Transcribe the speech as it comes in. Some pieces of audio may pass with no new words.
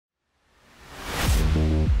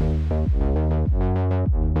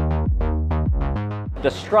The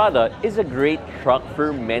Strada is a great truck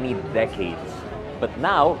for many decades, but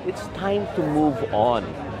now it's time to move on.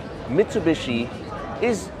 Mitsubishi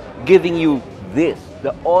is giving you this,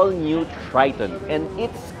 the all-new Triton, and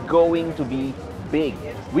it's going to be big.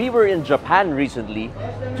 We were in Japan recently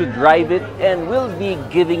to drive it, and we'll be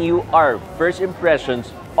giving you our first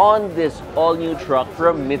impressions on this all-new truck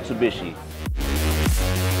from Mitsubishi.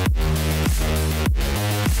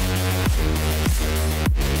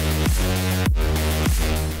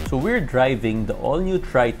 So we're driving the all-new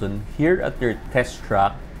Triton here at their test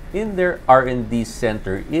track in their R&D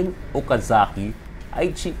center in Okazaki,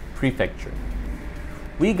 Aichi Prefecture.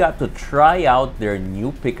 We got to try out their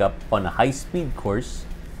new pickup on a high-speed course,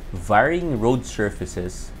 varying road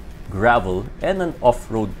surfaces, gravel, and an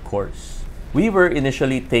off-road course. We were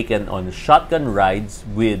initially taken on shotgun rides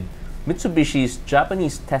with Mitsubishi's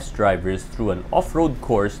Japanese test drivers through an off-road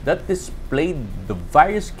course that displayed the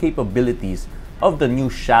various capabilities of the new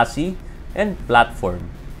chassis and platform.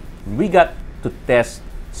 We got to test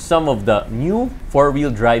some of the new four-wheel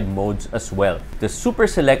drive modes as well. The Super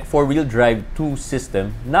Select 4-wheel drive 2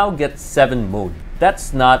 system now gets 7 modes.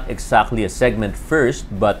 That's not exactly a segment first,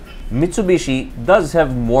 but Mitsubishi does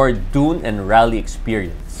have more dune and rally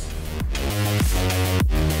experience.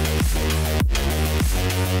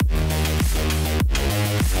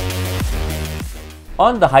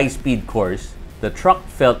 On the high-speed course, the truck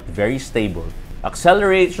felt very stable.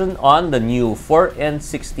 Acceleration on the new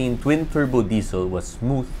 4N16 twin-turbo diesel was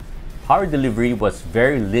smooth. Power delivery was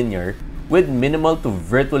very linear with minimal to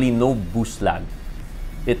virtually no boost lag.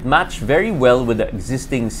 It matched very well with the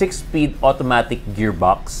existing 6-speed automatic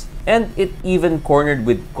gearbox, and it even cornered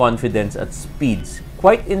with confidence at speeds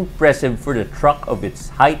quite impressive for the truck of its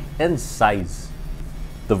height and size.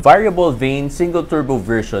 The variable vane single-turbo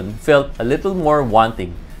version felt a little more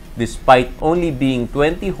wanting, despite only being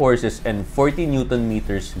 20 horses and 40 Newton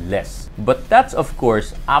meters less. But that's of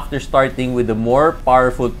course after starting with the more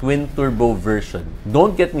powerful twin-turbo version.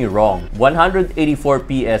 Don't get me wrong, 184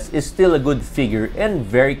 PS is still a good figure and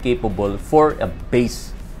very capable for a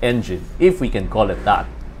base engine, if we can call it that.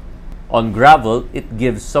 On gravel, it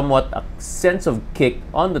gives somewhat a sense of kick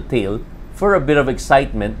on the tail for a bit of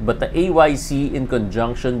excitement, but the AYC in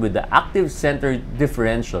conjunction with the active center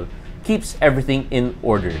differential keeps everything in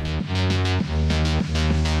order.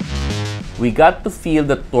 We got to feel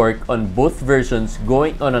the torque on both versions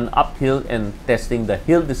going on an uphill and testing the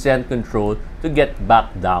hill descent control to get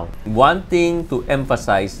back down. One thing to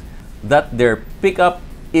emphasize that their pickup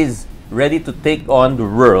is ready to take on the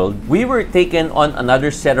world. We were taken on another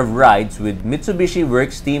set of rides with Mitsubishi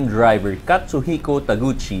Works team driver Katsuhiko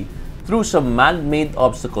Taguchi through some man-made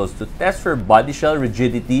obstacles to test for body shell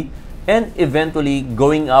rigidity, and eventually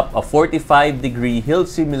going up a 45-degree hill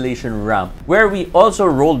simulation ramp where we also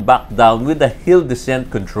rolled back down with the hill descent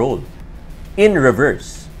control in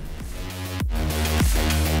reverse.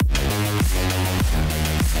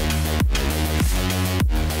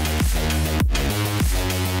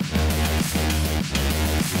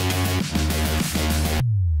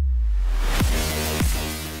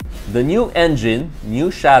 The new engine,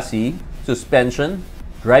 new chassis, suspension,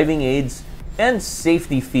 driving aids, and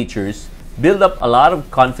safety features build up a lot of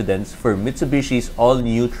confidence for Mitsubishi's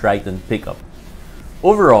all-new Triton pickup.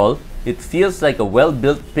 Overall, it feels like a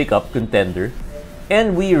well-built pickup contender,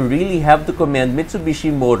 and we really have to commend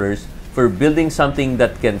Mitsubishi Motors for building something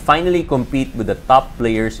that can finally compete with the top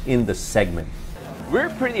players in the segment. We're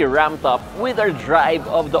pretty ramped up with our drive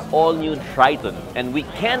of the all-new Triton, and we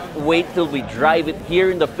can't wait till we drive it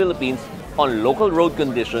here in the Philippines on local road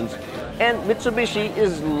conditions. And Mitsubishi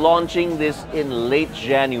is launching this in late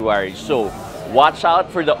January, so watch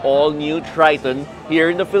out for the all-new Triton here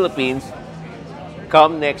in the Philippines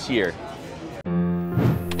come next year.